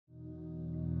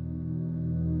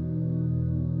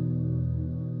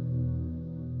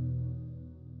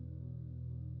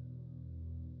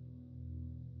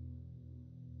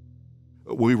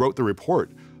when we wrote the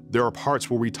report, there are parts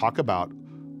where we talk about,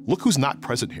 look who's not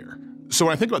present here. So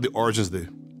when I think about the origins of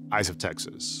the Eyes of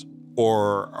Texas,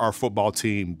 or our football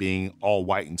team being all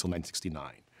white until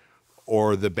 1969,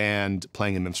 or the band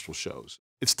playing in minstrel shows,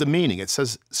 it's demeaning. It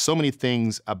says so many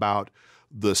things about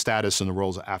the status and the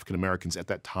roles of African Americans at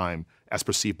that time as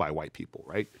perceived by white people,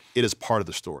 right? It is part of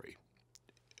the story,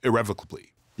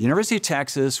 irrevocably. The University of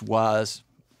Texas was,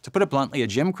 to put it bluntly, a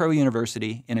Jim Crow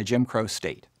university in a Jim Crow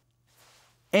state.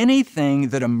 Anything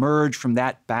that emerged from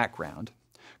that background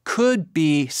could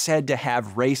be said to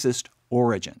have racist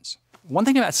origins. One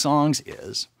thing about songs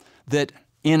is that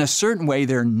in a certain way,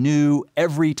 they're new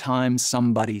every time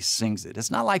somebody sings it.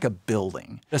 It's not like a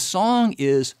building. A song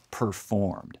is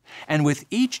performed. And with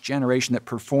each generation that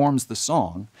performs the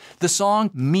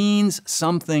song means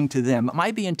something to them. It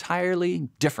might be entirely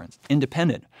different,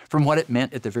 independent from what it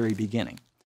meant at the very beginning.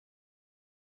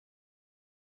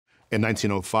 In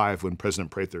 1905, when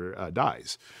President Prather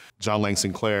dies, John Lang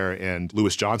Sinclair and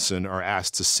Lewis Johnson are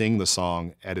asked to sing the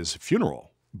song at his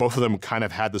funeral. Both of them kind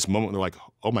of had this moment where they're like,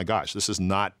 oh my gosh, this is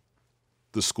not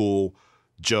the school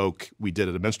joke we did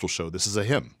at a minstrel show. This is a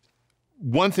hymn.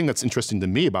 One thing that's interesting to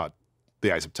me about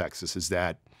the Eyes of Texas is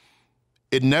that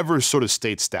it never sort of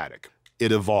stayed static.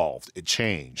 It evolved, it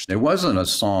changed. It wasn't a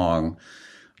song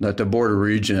that the Board of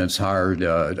Regents hired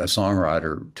a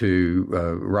songwriter to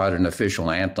write an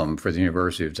official anthem for the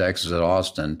University of Texas at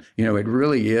Austin. You know, it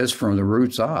really is from the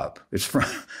roots up. It's from,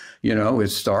 you know, it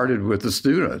started with the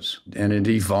students and it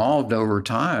evolved over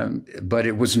time, but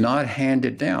it was not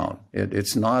handed down.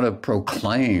 It's not a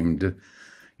proclaimed,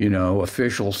 you know,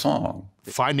 official song.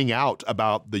 Finding out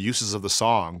about the uses of the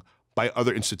song by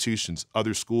other institutions,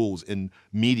 other schools, in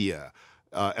media,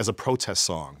 as a protest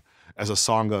song, as a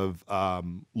song of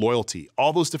loyalty.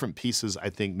 All those different pieces, I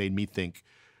think, made me think,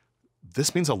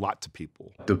 this means a lot to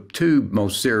people. The two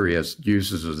most serious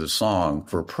uses of the song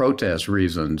for protest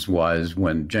reasons was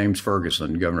when James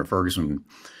Ferguson, Governor Ferguson,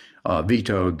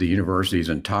 vetoed the university's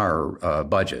entire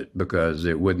budget because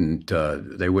they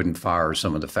wouldn't fire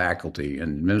some of the faculty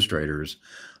and administrators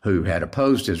who had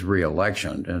opposed his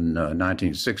reelection. In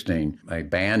 1916, a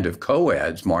band of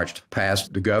co-eds marched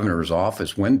past the governor's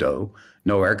office window.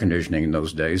 No air conditioning in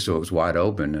those days, so it was wide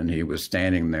open, and he was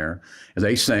standing there.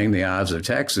 They sang the Eyes of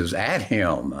Texas at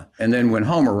him. And then when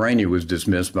Homer Rainey was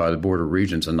dismissed by the Board of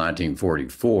Regents in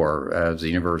 1944 as the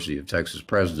University of Texas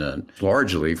president,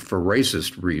 largely for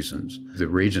racist reasons, the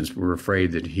regents were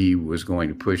afraid that he was going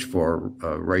to push for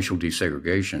racial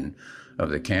desegregation of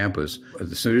the campus.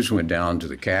 The students went down to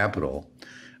the Capitol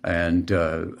and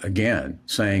again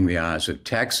sang the Eyes of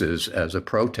Texas as a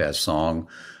protest song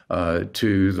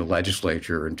to the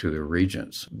legislature and to the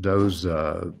regents. Those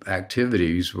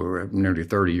activities were nearly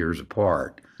 30 years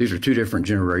apart. These are two different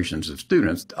generations of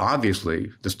students.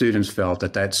 Obviously, the students felt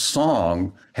that that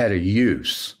song had a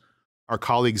use. Our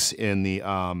colleagues in the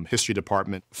history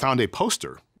department found a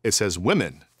poster. It says,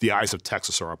 "Women, the eyes of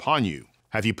Texas are upon you.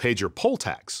 Have you paid your poll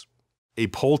tax?" A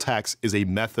poll tax is a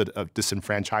method of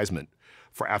disenfranchisement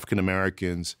for African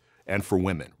Americans and for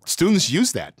women. Students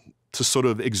use that to sort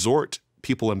of exhort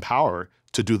people in power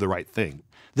to do the right thing.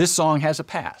 This song has a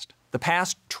past. The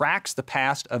past tracks the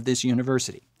past of this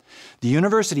university. The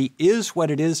university is what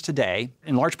it is today,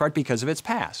 in large part because of its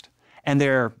past. And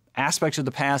there are aspects of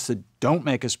the past that don't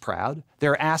make us proud.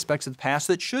 There are aspects of the past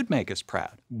that should make us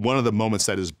proud. One of the moments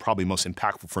that is probably most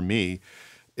impactful for me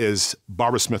is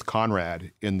Barbara Smith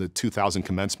Conrad in the 2000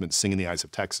 commencement singing The Eyes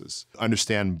of Texas.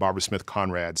 Understand Barbara Smith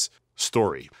Conrad's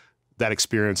story. That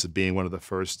experience of being one of the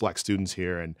first Black students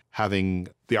here and having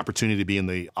the opportunity to be in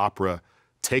the opera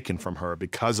taken from her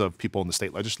because of people in the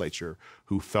state legislature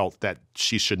who felt that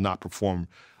she should not perform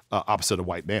opposite a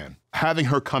white man. Having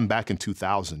her come back in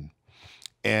 2000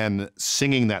 and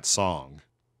singing that song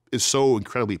is so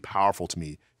incredibly powerful to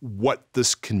me, what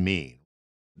this can mean.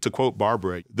 To quote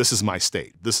Barbara, "This is my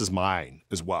state. This is mine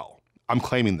as well. I'm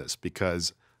claiming this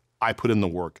because I put in the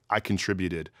work, I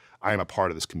contributed, I am a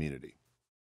part of this community."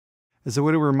 As a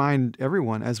way to remind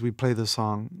everyone as we play the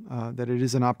song that it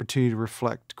is an opportunity to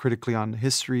reflect critically on the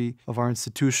history of our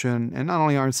institution, and not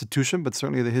only our institution, but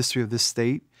certainly the history of this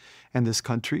state and this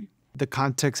country. The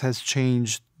context has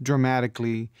changed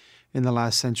dramatically in the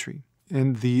last century.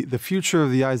 And the future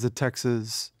of the Eyes of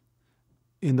Texas,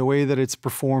 in the way that it's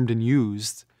performed and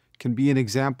used, can be an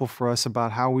example for us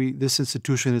about how this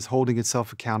institution is holding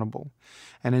itself accountable.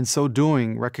 And in so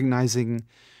doing, recognizing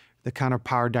the kind of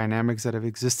power dynamics that have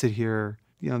existed here,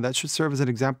 that should serve as an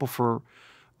example for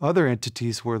other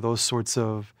entities where those sorts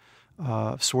of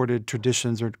sordid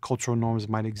traditions or cultural norms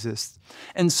might exist.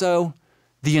 And so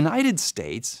The United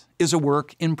States is a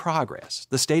work in progress.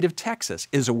 The state of Texas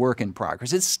is a work in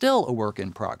progress. It's still a work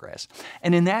in progress.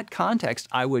 And in that context,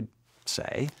 I would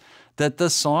say that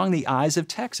the song The Eyes of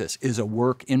Texas is a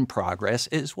work in progress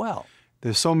as well.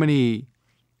 There's so many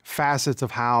facets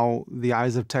of how The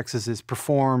Eyes of Texas is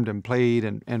performed and played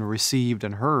and received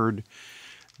and heard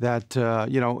that,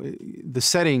 the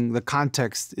setting, the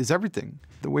context is everything.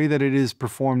 The way that it is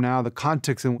performed now, the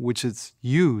context in which it's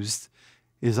used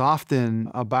is often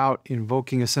about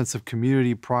invoking a sense of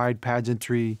community, pride,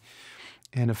 pageantry,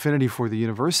 and affinity for the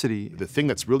university. The thing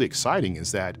that's really exciting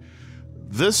is that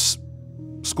this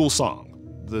school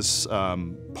song, this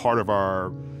part of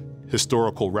our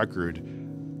historical record,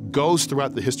 goes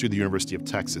throughout the history of the University of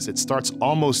Texas. It starts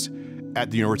almost at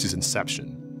the university's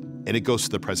inception, and it goes to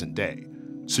the present day.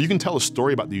 So you can tell a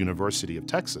story about the University of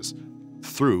Texas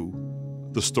through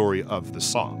the story of the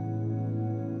song.